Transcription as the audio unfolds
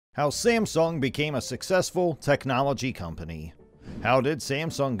How Samsung became a successful technology company. How did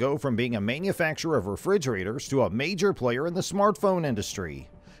Samsung go from being a manufacturer of refrigerators to a major player in the smartphone industry?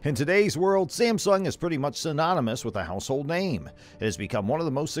 In today's world, Samsung is pretty much synonymous with a household name. It has become one of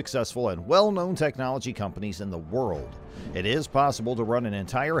the most successful and well-known technology companies in the world. It is possible to run an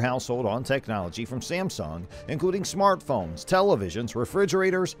entire household on technology from Samsung, including smartphones, televisions,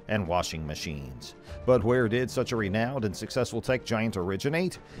 refrigerators, and washing machines. But where did such a renowned and successful tech giant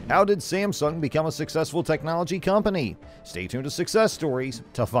originate? How did Samsung become a successful technology company? Stay tuned to Success Stories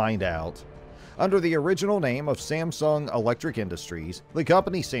to find out. Under the original name of Samsung Electric Industries, the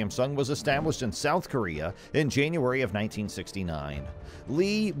company Samsung was established in South Korea in January of 1969.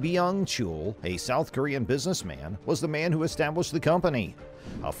 Lee-Byung Chull, a South Korean businessman, was the man who established the company.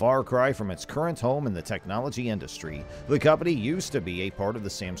 A far cry from its current home in the technology industry, the company used to be a part of the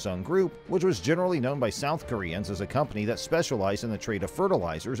Samsung Group, which was generally known by South Koreans as a company that specialized in the trade of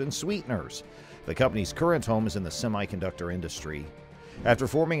fertilizers and sweeteners. The company's current home is in the semiconductor industry. After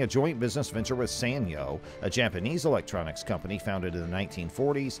forming a joint business venture with Sanyo, a Japanese electronics company founded in the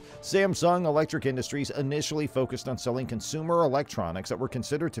 1940s, Samsung Electric Industries initially focused on selling consumer electronics that were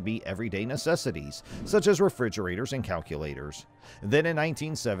considered to be everyday necessities, such as refrigerators and calculators. Then in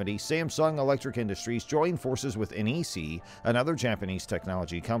 1970, Samsung Electric Industries joined forces with NEC, another Japanese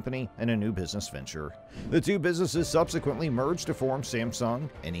technology company, in a new business venture. The two businesses subsequently merged to form Samsung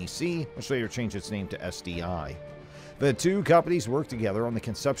NEC, which later changed its name to SDI. The two companies worked together on the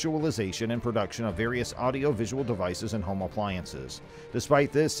conceptualization and production of various audio-visual devices and home appliances.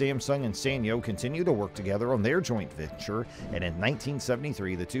 Despite this, Samsung and Sanyo continued to work together on their joint venture, and in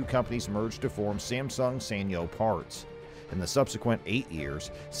 1973 the two companies merged to form Samsung Sanyo Parts. In the subsequent 8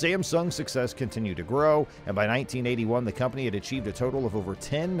 years, Samsung's success continued to grow, and by 1981 the company had achieved a total of over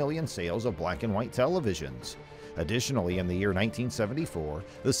 10 million sales of black and white televisions. Additionally, in the year 1974,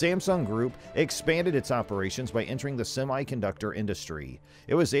 the Samsung Group expanded its operations by entering the semiconductor industry.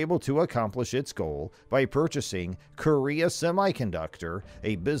 It was able to accomplish its goal by purchasing Korea Semiconductor,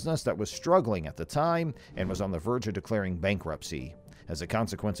 a business that was struggling at the time and was on the verge of declaring bankruptcy. As a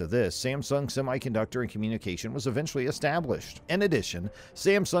consequence of this, Samsung Semiconductor and Communication was eventually established. In addition,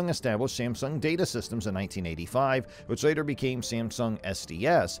 Samsung established Samsung Data Systems in 1985, which later became Samsung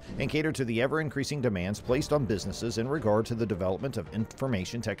SDS, and catered to the ever-increasing demands placed on businesses in regard to the development of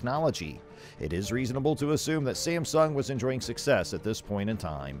information technology. It is reasonable to assume that Samsung was enjoying success at this point in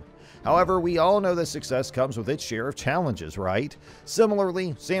time. However, we all know that success comes with its share of challenges, right?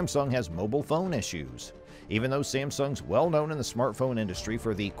 Similarly, Samsung has mobile phone issues. Even though Samsung's well known in the smartphone industry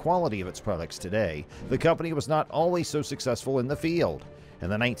for the quality of its products today, the company was not always so successful in the field. In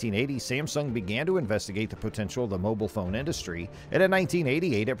the 1980s, Samsung began to investigate the potential of the mobile phone industry, and in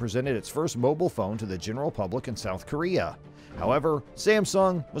 1988 it presented its first mobile phone to the general public in South Korea. However,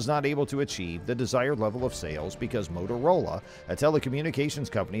 Samsung was not able to achieve the desired level of sales because Motorola, a telecommunications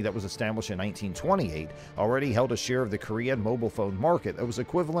company that was established in 1928, already held a share of the Korean mobile phone market that was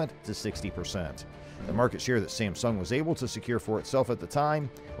equivalent to 60%. The market share that Samsung was able to secure for itself at the time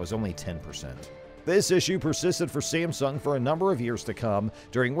was only 10%. This issue persisted for Samsung for a number of years to come,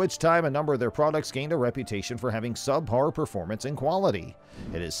 during which time a number of their products gained a reputation for having subpar performance and quality.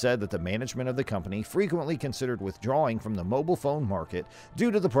 It is said that the management of the company frequently considered withdrawing from the mobile phone market due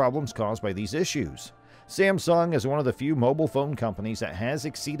to the problems caused by these issues. Samsung is one of the few mobile phone companies that has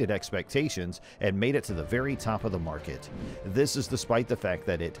exceeded expectations and made it to the very top of the market. This is despite the fact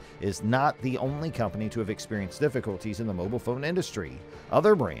that it is not the only company to have experienced difficulties in the mobile phone industry.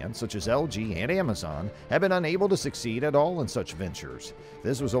 Other brands, such as LG and Amazon, have been unable to succeed at all in such ventures.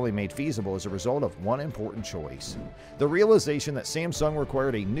 This was only made feasible as a result of one important choice. The realization that Samsung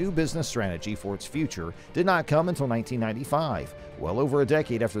required a new business strategy for its future did not come until 1995, well over a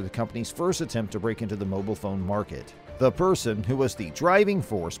decade after the company's first attempt to break into the mobile phone market. The person who was the driving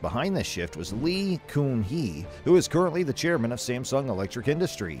force behind this shift was Lee Kun-hee, who is currently the chairman of Samsung Electric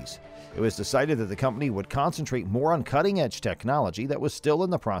Industries. It was decided that the company would concentrate more on cutting-edge technology that was still in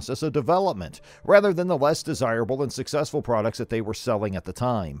the process of development, rather than the less desirable and successful products that they were selling at the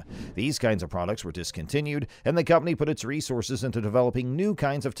time. These kinds of products were discontinued, and the company put its resources into developing new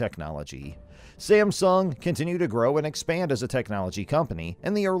kinds of technology. Samsung continued to grow and expand as a technology company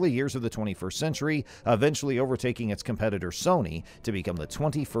in the early years of the 21st century, eventually overtaking its competitor Sony to become the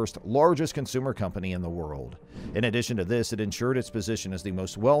 21st largest consumer company in the world. In addition to this, it ensured its position as the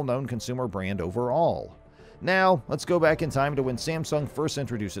most well-known consumer brand overall. Now, let's go back in time to when Samsung first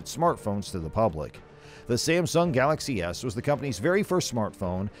introduced its smartphones to the public. The Samsung Galaxy S was the company's very first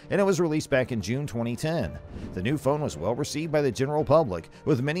smartphone, and it was released back in June 2010. The new phone was well received by the general public,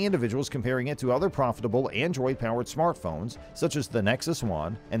 with many individuals comparing it to other profitable Android-powered smartphones, such as the Nexus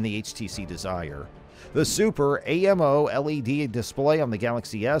One and the HTC Desire. The Super AMO LED display on the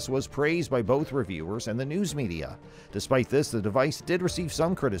Galaxy S was praised by both reviewers and the news media. Despite this, the device did receive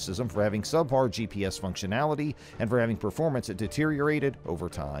some criticism for having subpar GPS functionality and for having performance that deteriorated over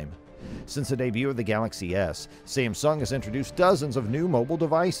time. Since the debut of the Galaxy S, Samsung has introduced dozens of new mobile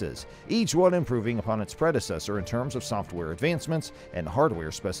devices, each one improving upon its predecessor in terms of software advancements and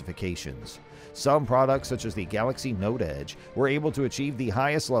hardware specifications. Some products, such as the Galaxy Note Edge, were able to achieve the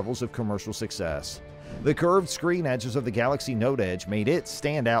highest levels of commercial success. The curved screen edges of the Galaxy Note Edge made it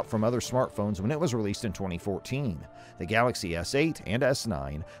stand out from other smartphones when it was released in 2014. The Galaxy S8 and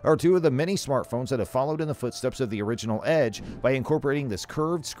S9 are two of the many smartphones that have followed in the footsteps of the original Edge by incorporating this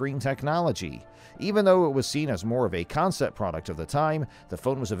curved screen technology. Even though it was seen as more of a concept product of the time, the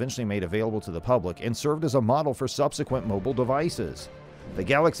phone was eventually made available to the public and served as a model for subsequent mobile devices. The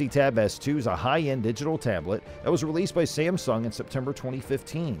Galaxy Tab S2 is a high-end digital tablet that was released by Samsung in September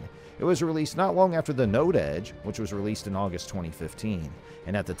 2015. It was released not long after the Note Edge, which was released in August 2015,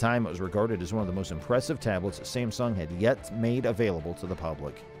 and at the time it was regarded as one of the most impressive tablets that Samsung had yet made available to the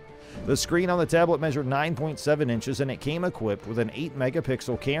public. The screen on the tablet measured 9.7 inches and it came equipped with an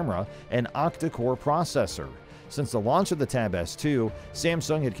 8-megapixel camera and octa-core processor. Since the launch of the Tab S2,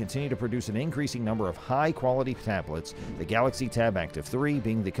 Samsung had continued to produce an increasing number of high-quality tablets, the Galaxy Tab Active 3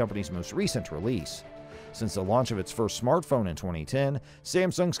 being the company's most recent release. Since the launch of its first smartphone in 2010,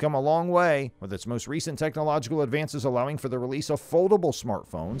 Samsung's come a long way, with its most recent technological advances allowing for the release of foldable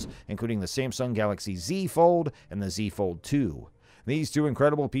smartphones, including the Samsung Galaxy Z Fold and the Z Fold 2. These two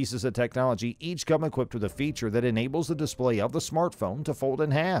incredible pieces of technology each come equipped with a feature that enables the display of the smartphone to fold in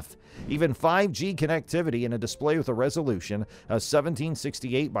half. Even 5G connectivity and a display with a resolution of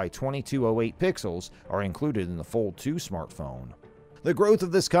 1768 by 2208 pixels are included in the Fold 2 smartphone. The growth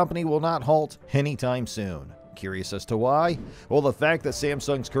of this company will not halt anytime soon. Curious as to why? Well, the fact that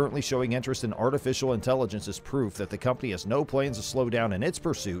Samsung's currently showing interest in artificial intelligence is proof that the company has no plans to slow down in its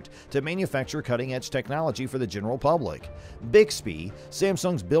pursuit to manufacture cutting-edge technology for the general public. Bixby,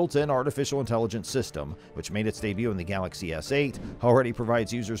 Samsung's built-in artificial intelligence system, which made its debut in the Galaxy S8, already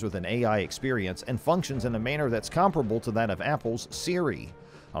provides users with an AI experience and functions in a manner that's comparable to that of Apple's Siri.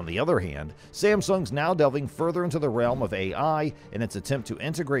 On the other hand, Samsung's now delving further into the realm of AI in its attempt to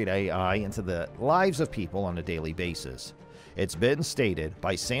integrate AI into the lives of people on a daily basis. It's been stated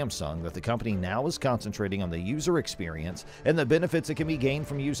by Samsung that the company now is concentrating on the user experience and the benefits that can be gained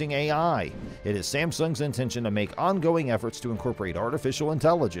from using AI. It is Samsung's intention to make ongoing efforts to incorporate artificial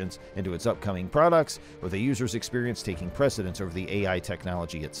intelligence into its upcoming products, with the user's experience taking precedence over the AI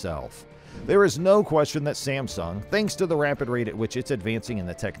technology itself. There is no question that Samsung, thanks to the rapid rate at which it's advancing in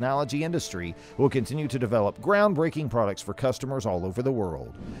the technology industry, will continue to develop groundbreaking products for customers all over the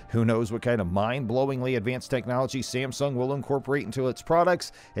world. Who knows what kind of mind-blowingly advanced technology Samsung will incorporate into its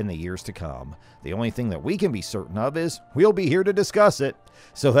products in the years to come. The only thing that we can be certain of is we'll be here to discuss it.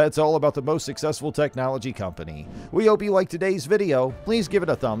 So that's all about the most successful technology company. We hope you liked today's video. Please give it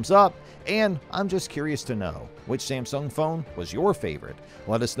a thumbs up, and I'm just curious to know, which Samsung phone was your favorite?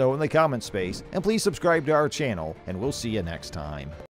 Let us know in the comment space, and please subscribe to our channel, and we'll see you next time.